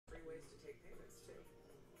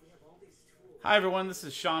Hi everyone, this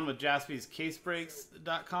is Sean with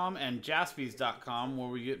JaspysCaseBreaks.com and Jaspys.com, where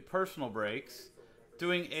we get personal breaks,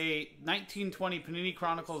 doing a 1920 Panini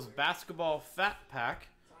Chronicles basketball fat pack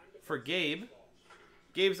for Gabe.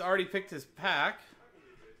 Gabe's already picked his pack,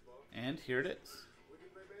 and here it is.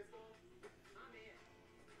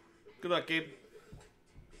 Good luck, Gabe.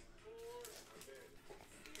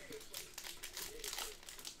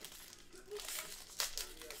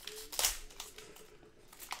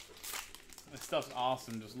 This stuff's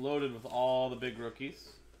awesome, just loaded with all the big rookies.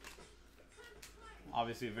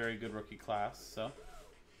 Obviously a very good rookie class, so.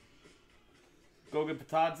 Goga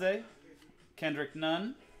Patadze, Kendrick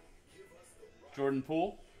Nunn, Jordan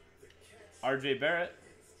Poole, RJ Barrett,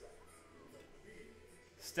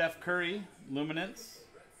 Steph Curry, Luminance,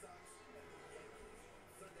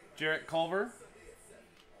 Jarrett Culver,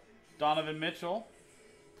 Donovan Mitchell,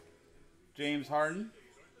 James Harden,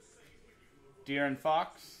 De'Aaron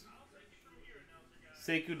Fox,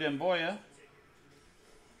 Sekou Demboya,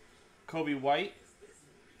 Kobe White,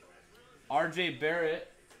 RJ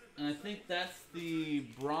Barrett, and I think that's the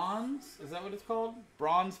bronze, is that what it's called?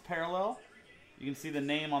 Bronze parallel. You can see the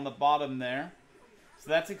name on the bottom there. So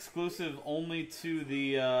that's exclusive only to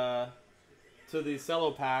the cello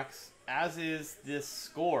packs, as is this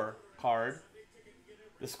score card.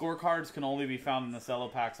 The score cards can only be found in the cello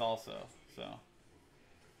packs also. So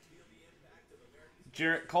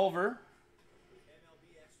Jarrett Culver,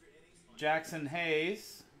 Jackson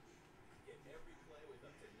Hayes,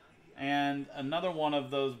 and another one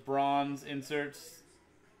of those bronze inserts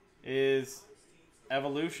is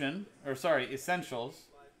Essentials,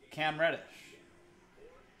 Cam Reddish.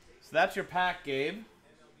 So that's your pack, Gabe.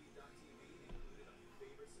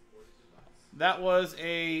 That was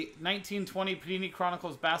a 1920 Panini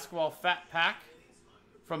Chronicles basketball fat pack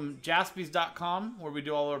from Jaspys.com, where we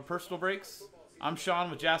do all our personal breaks. I'm Sean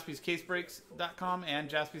with JaspysCaseBreaks.com and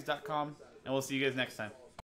Jaspys.com, and we'll see you guys next time.